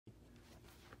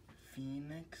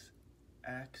Phoenix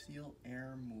axial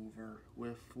air mover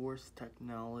with force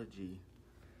technology.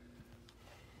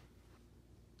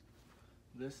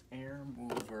 This air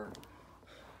mover,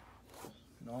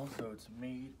 and also it's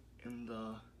made in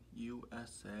the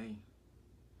USA.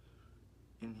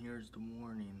 And here's the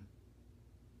warning.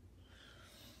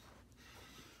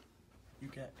 You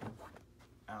get an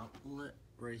outlet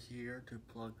right here to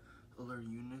plug other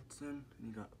units in, and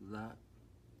you got that.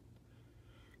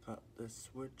 Got this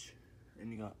switch,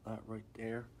 and you got that right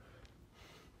there.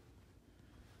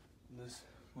 This is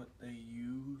what they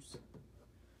use,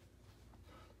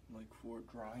 like for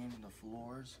drying the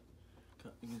floors.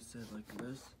 Got, you can sit like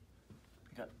this.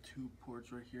 You got two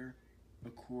ports right here, a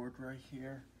cord right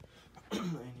here,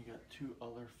 and you got two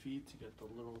other feet. You got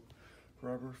the little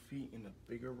rubber feet and the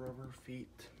bigger rubber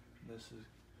feet. This is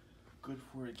good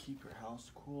for to keep your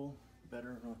house cool.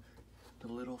 Better than the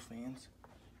little fans,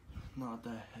 not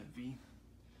that heavy.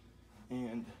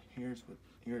 And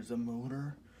here's a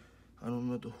motor. I don't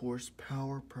know the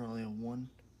horsepower, probably a 1.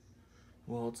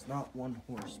 Well, it's not 1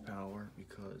 horsepower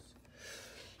because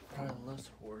probably less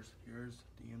horse. Here's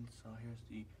the inside. Here's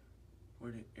the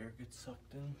where the air gets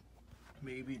sucked in.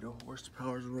 Maybe the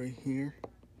horsepower's right here.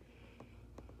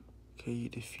 Okay,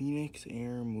 the Phoenix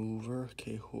air mover.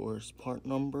 Okay, horse part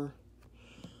number.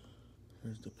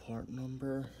 Here's the part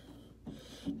number.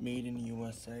 Made in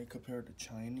USA compared to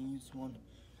Chinese one.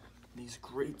 These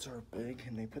grates are big,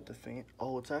 and they put the fan.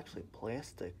 Oh, it's actually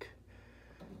plastic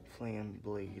fan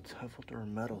blades. I thought they were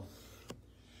metal.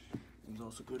 It's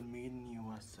also good, made in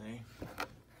USA.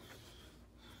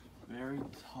 Very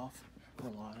tough,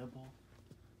 reliable,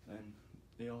 and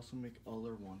they also make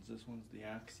other ones. This one's the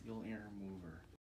axial air mover.